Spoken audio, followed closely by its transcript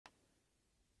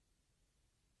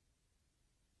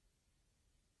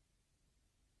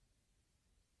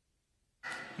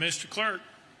Mr. Clerk,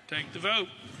 take the vote.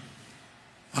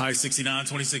 Aye,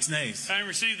 69, 26 nays. Having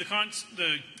received the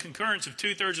concurrence of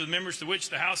 2/3 of the members to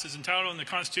which the House is entitled in the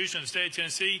Constitution of the State of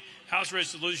Tennessee, House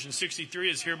Resolution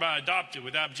 63 is hereby adopted.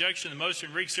 Without objection, the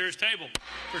motion to reconsider is tabled.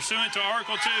 Pursuant to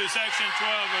Article 2, Section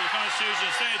 12 of the Constitution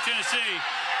of the State of Tennessee,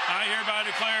 I hereby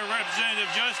declare Representative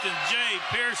Justin J.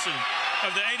 Pearson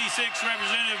of the 86th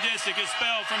Representative District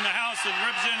expelled from the House of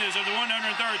Representatives of the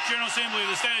 103rd General Assembly of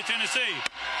the State of Tennessee.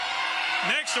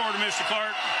 Next order, Mr.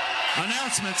 Clerk.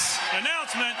 Announcements.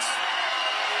 Announcements.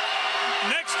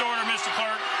 Next order, Mr.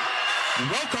 Clerk.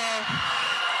 Roll call.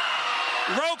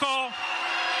 Roll call.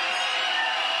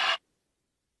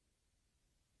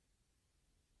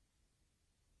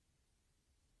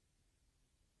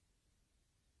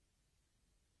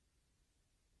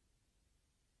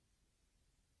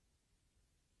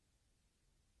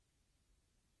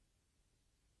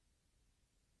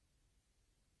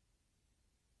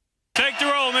 Take the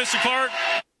roll, Mr. Clerk.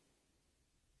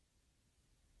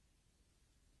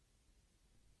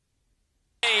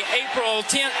 April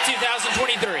 10th,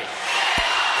 2023.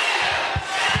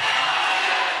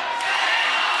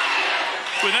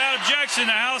 Without objection,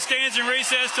 the House stands in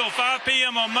recess till 5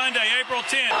 p.m. on Monday, April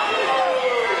 10th.